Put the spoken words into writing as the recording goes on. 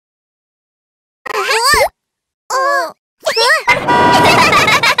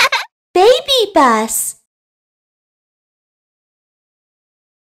Babybus.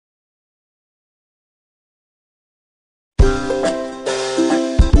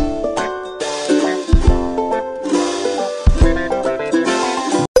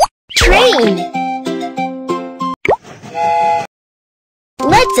 Train.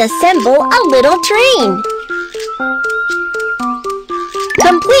 Let's assemble a little train.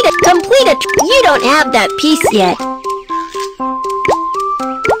 Complete a. You don't have that piece yet.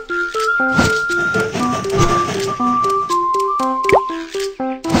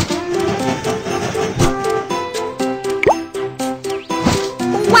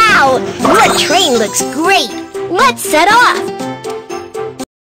 Wow, your train looks great. Let's set off.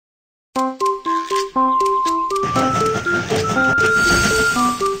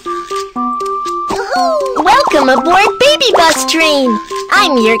 Welcome aboard Babybus train!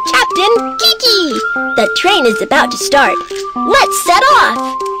 I'm your captain, Kiki! The train is about to start. Let's set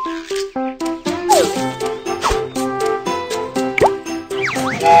off!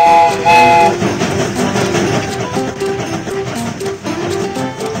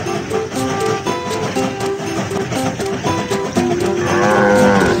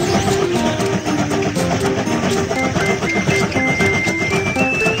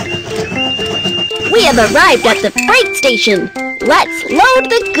 We have arrived at the freight station. Let's load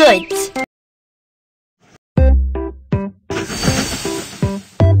the goods.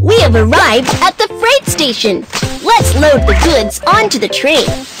 We have arrived at the freight station. Let's load the goods onto the train.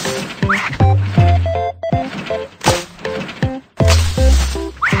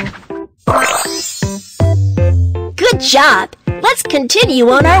 Good job. Let's continue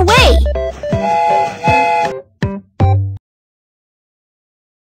on our way.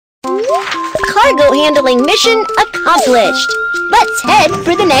 Cargo handling mission accomplished. Let's head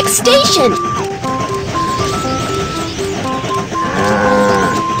for the next station.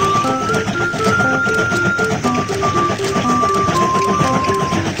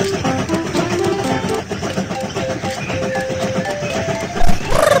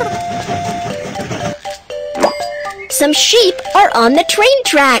 Some sheep are on the train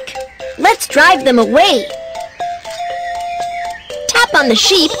track. Let's drive them away. Tap on the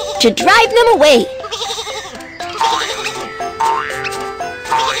sheep to drive them away.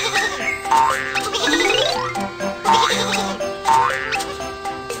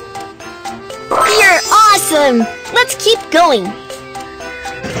 You're awesome! Let's keep going.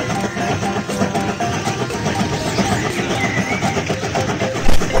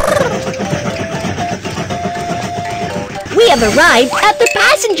 We have arrived at the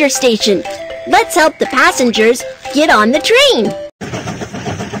passenger station. Let's help the passengers get on the train.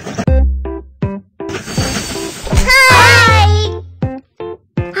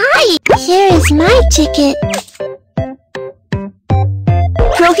 Here is my ticket.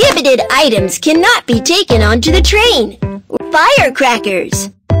 Prohibited items cannot be taken onto the train. Firecrackers.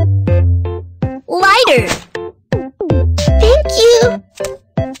 Lighter. Thank you.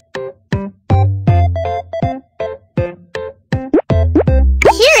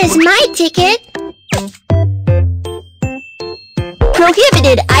 Here is my ticket.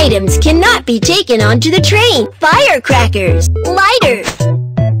 Prohibited items cannot be taken onto the train. Firecrackers. Lighter.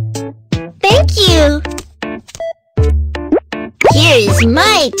 Thank you. Here is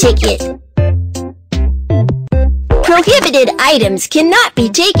my ticket. Prohibited items cannot be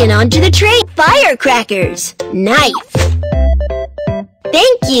taken onto the train. Firecrackers. Knife.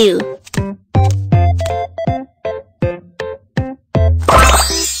 Thank you.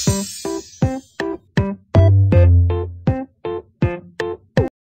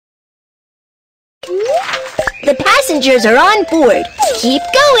 The passengers are on board. Keep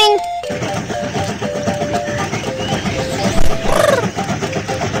going.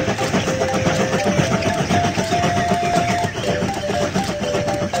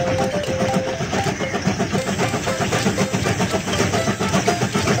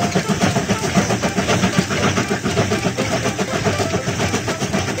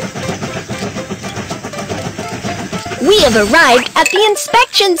 We have arrived at the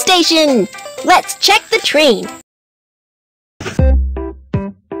inspection station. Let's check the train.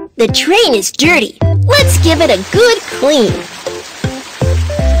 The train is dirty. Let's give it a good clean.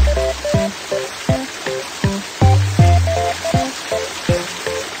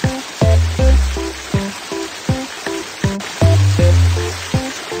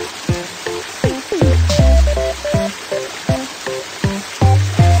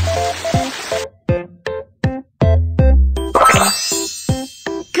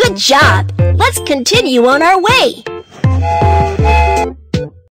 Good job! Let's continue on our way.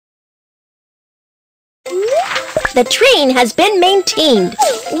 The train has been maintained.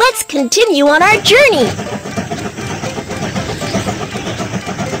 Let's continue on our journey.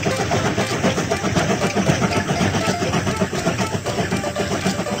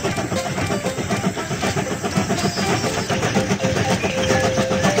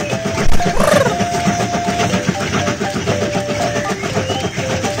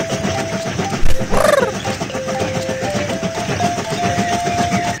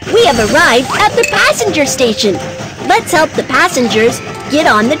 We have arrived at the passenger station. Let's help the passengers get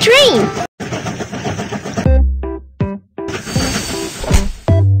on the train.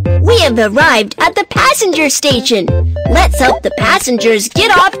 We have arrived at the passenger station. Let's help the passengers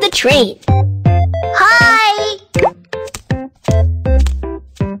get off the train. Hi!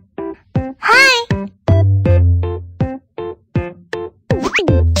 Hi!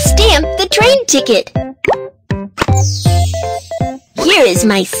 Stamp the train ticket. Here is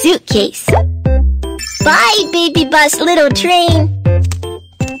my suitcase. Bye, Babybus little train.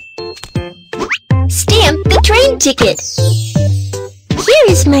 Stamp the train ticket. Here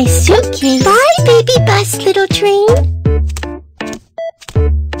is my suitcase. Bye, Babybus little train.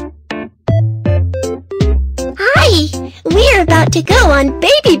 Hi, we're about to go on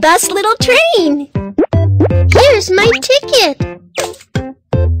Babybus little train. Here's my ticket.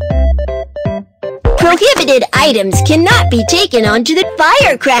 Prohibited items cannot be taken onto the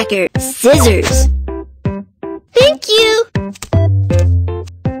firecracker. Scissors. Thank you.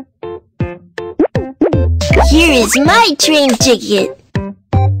 Here is my train ticket.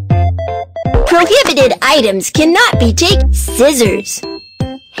 Prohibited items cannot be taken. Scissors.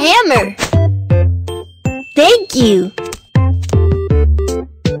 Hammer. Thank you.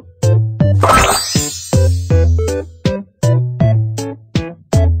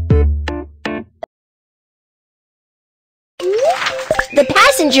 The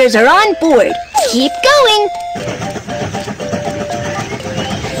passengers are on board. Keep going.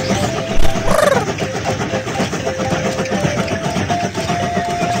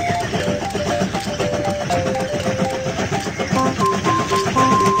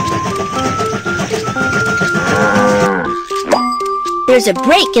 There's a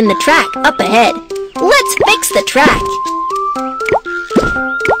break in the track up ahead. Let's fix the track.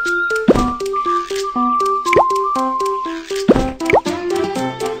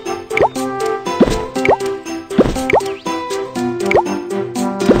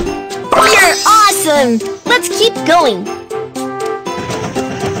 You're awesome! Let's keep going.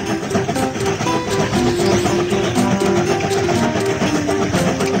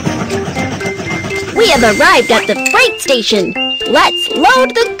 We have arrived at the freight station. Let's load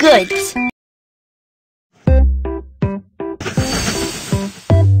the goods.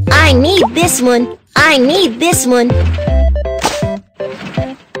 I need this one. I need this one.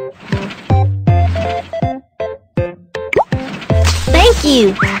 Thank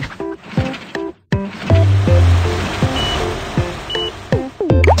you.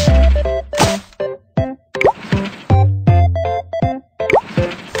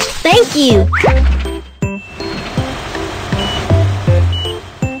 Thank you.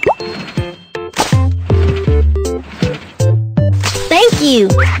 Thank you.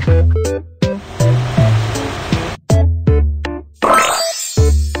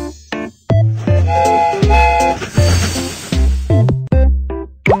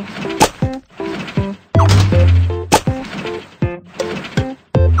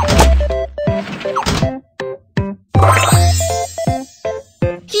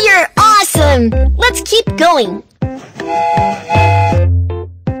 You're awesome! Let's keep going.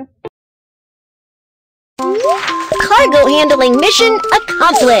 Cargo handling mission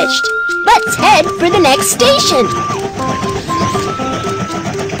accomplished. Let's head for the next station.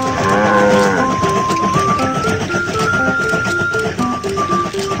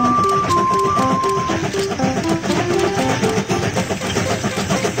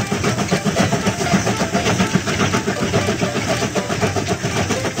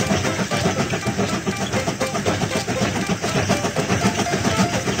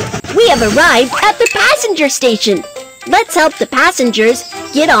 We have arrived at the passenger station. Let's help the passengers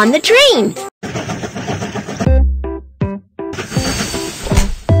get on the train.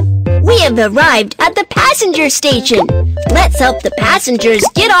 We have arrived at the passenger station. Let's help the passengers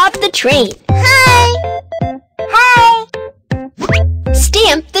get off the train. Hi! Hi!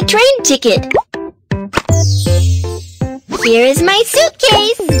 Stamp the train ticket. Here is my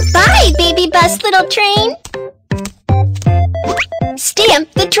suitcase. Bye, Babybus little train.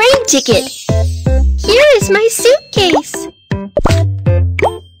 Stamp the train ticket. Here is my suitcase.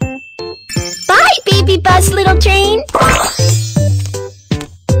 Bye, Babybus little train.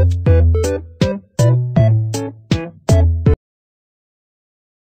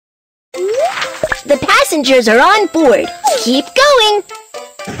 passengers are on board. Keep going.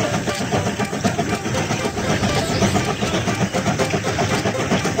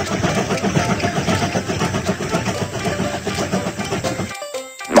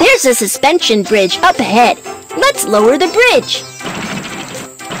 There's a suspension bridge up ahead. Let's lower the bridge.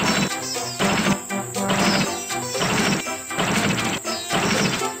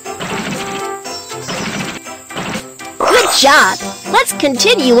 Good job. Let's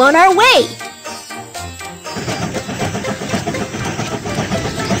continue on our way.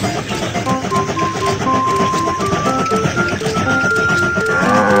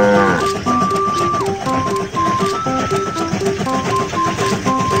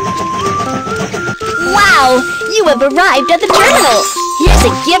 Wow! You have arrived at the terminal! Here's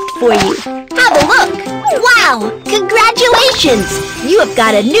a gift for you. Have a look! Wow! Congratulations! You have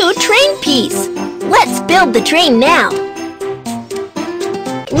got a new train piece! Let's build the train now!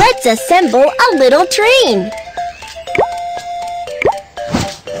 Let's assemble a little train!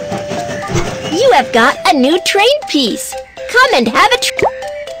 You have got a new train piece! Come and have a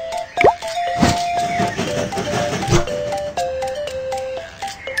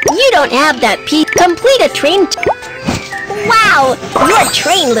You don't have that piece. Complete a train. Wow! Your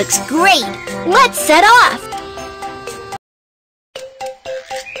train looks great! Let's set off!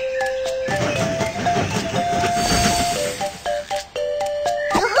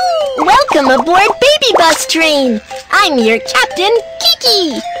 Welcome aboard Babybus train! I'm your captain,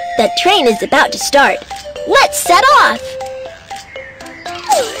 Kiki! The train is about to start. Let's set off!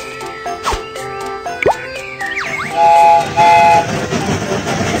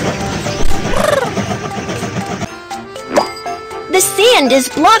 The sand is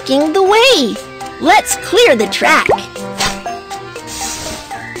blocking the way. Let's clear the track.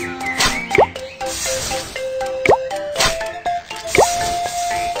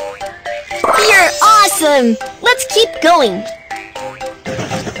 You're awesome! Let's keep going.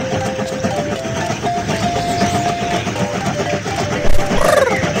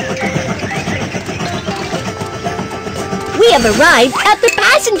 We have arrived at the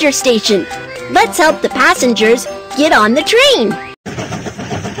passenger station. Let's help the passengers get on the train.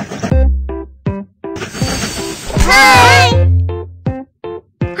 Hi!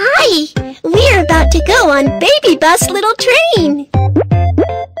 Hi! We're about to go on Babybus little train.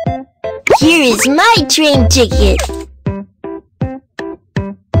 Here is my train ticket.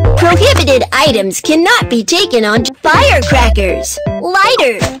 Prohibited items cannot be taken on firecrackers.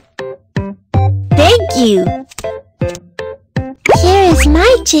 Lighter. Thank you. Here is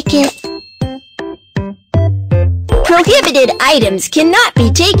my ticket. Prohibited items cannot be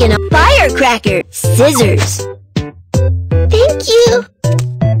taken on firecracker. Scissors. Thank you.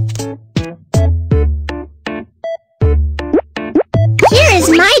 Here is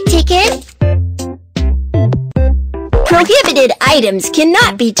my ticket. Prohibited items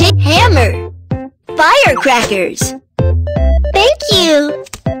cannot be taken. Hammer. Firecrackers. Thank you.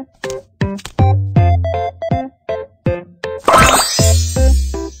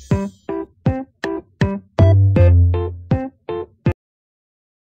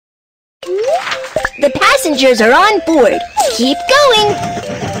 The passengers are on board. Keep going.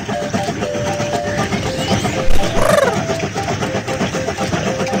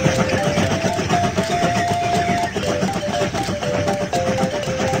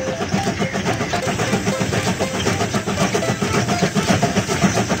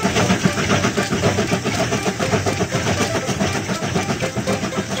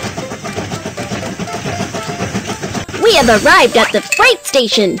 We have arrived at the freight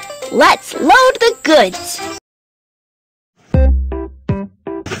station. Let's load the goods.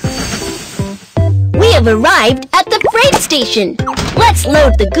 We have arrived at the freight station. Let's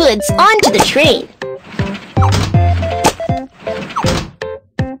load the goods onto the train.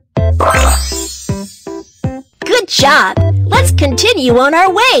 Good job. Let's continue on our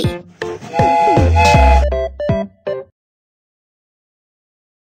way.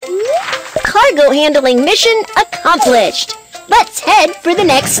 Cargo handling mission accomplished. Let's head for the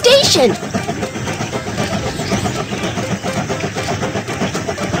next station.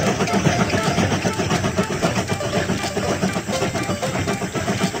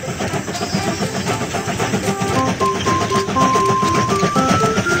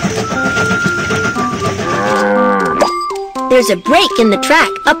 There's a break in the track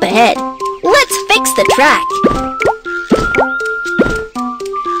up ahead. Let's fix the track.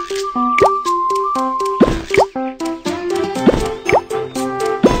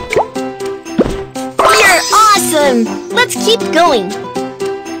 You're awesome! Let's keep going.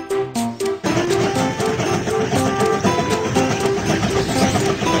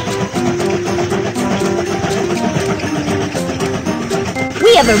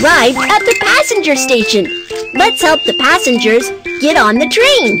 arrived at the passenger station. Let's help the passengers get on the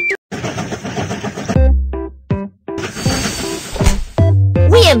train.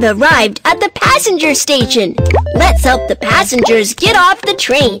 We have arrived at the passenger station. Let's help the passengers get off the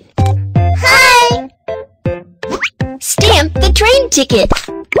train. Hi! Stamp the train ticket.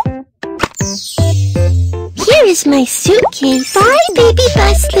 Here is my suitcase. Bye,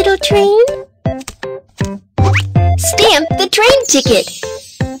 Babybus, little train. Stamp the train ticket.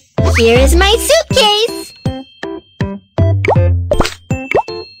 Here is my suitcase.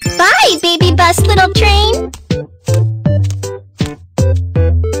 Bye, Babybus, little train.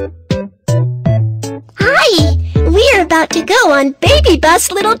 Hi! We're about to go on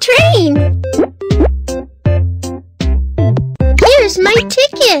Babybus, little train. Here's my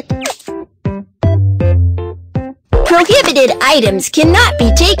ticket. Prohibited items cannot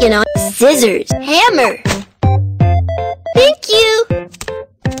be taken on scissors, hammer. Thank you.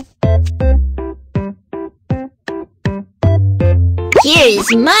 Here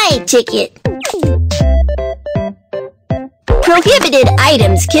is my ticket. Prohibited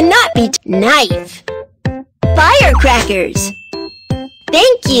items cannot be knife, firecrackers.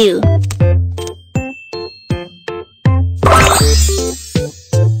 Thank you.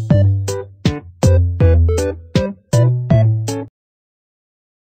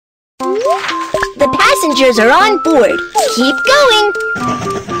 The passengers are on board. Keep going.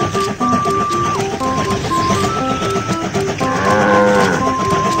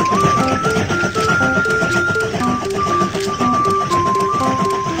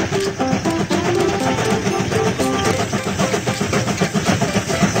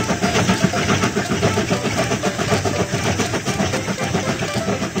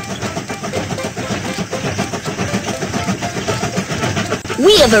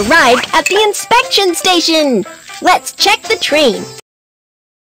 We have arrived at the inspection station. Let's check the train.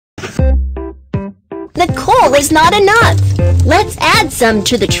 The coal is not enough. Let's add some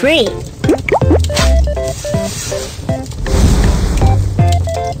to the train.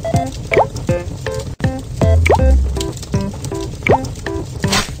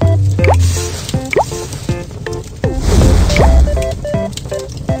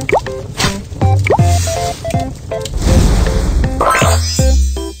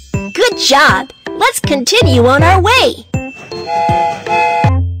 Good job! Let's continue on our way.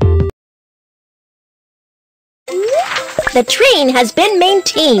 The train has been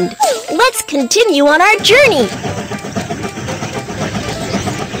maintained. Let's continue on our journey.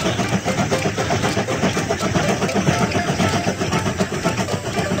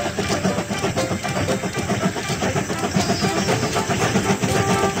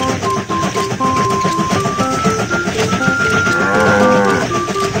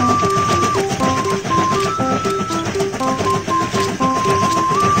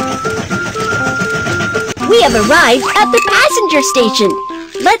 We have arrived at the passenger station.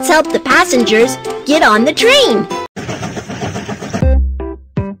 Let's help the passengers get on the train.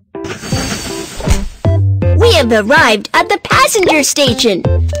 We have arrived at the passenger station.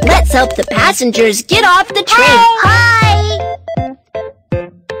 Let's help the passengers get off the train. Hi!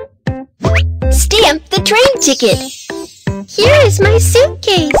 Stamp the train ticket. Here is my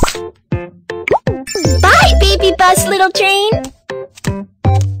suitcase. Bye, Babybus, little train.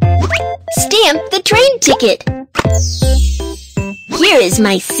 Stamp the train ticket. Here is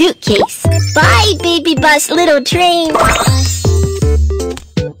my suitcase. Bye, Babybus, little train.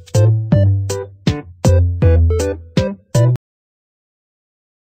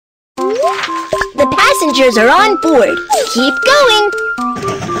 The passengers are on board. Keep going.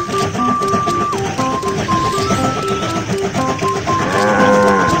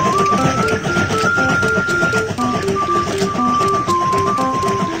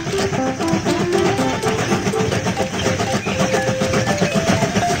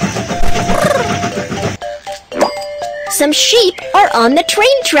 Some sheep are on the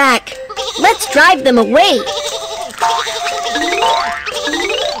train track. Let's drive them away.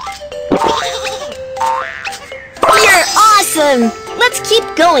 You're awesome! Let's keep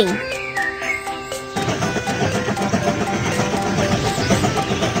going.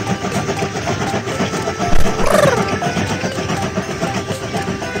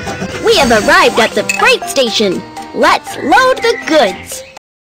 We have arrived at the freight station. Let's load the goods.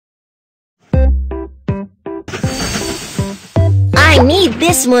 I need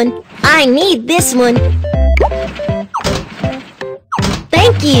this one. I need this one.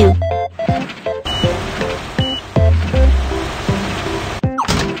 Thank you.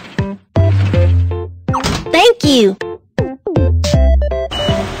 Thank you.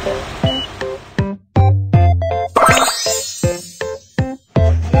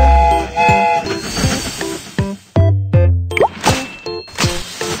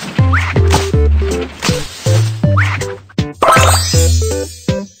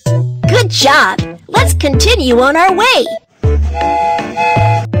 continue on our way.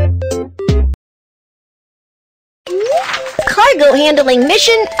 Cargo handling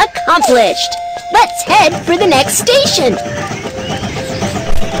mission accomplished. Let's head for the next station.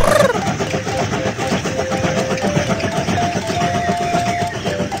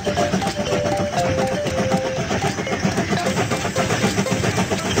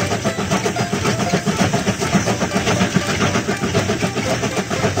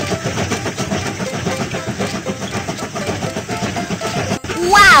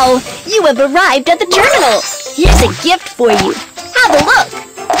 Wow! You have arrived at the terminal! Here's a gift for you. Have a look!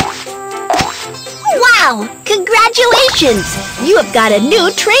 Wow! Congratulations! You have got a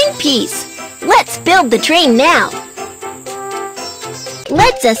new train piece! Let's build the train now!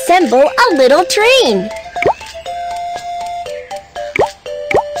 Let's assemble a little train!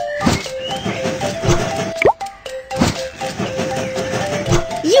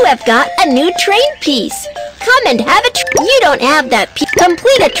 You have got a new train piece! Come and have a You don't have that piece.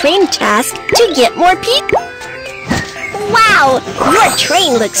 Complete a train task to get more people. Wow! Your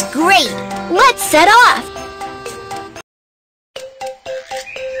train looks great! Let's set off!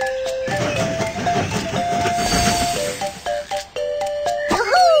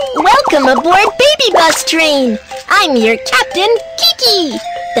 Welcome aboard Babybus train! I'm your captain, Kiki!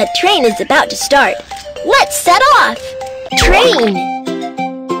 The train is about to start. Let's set off! Train!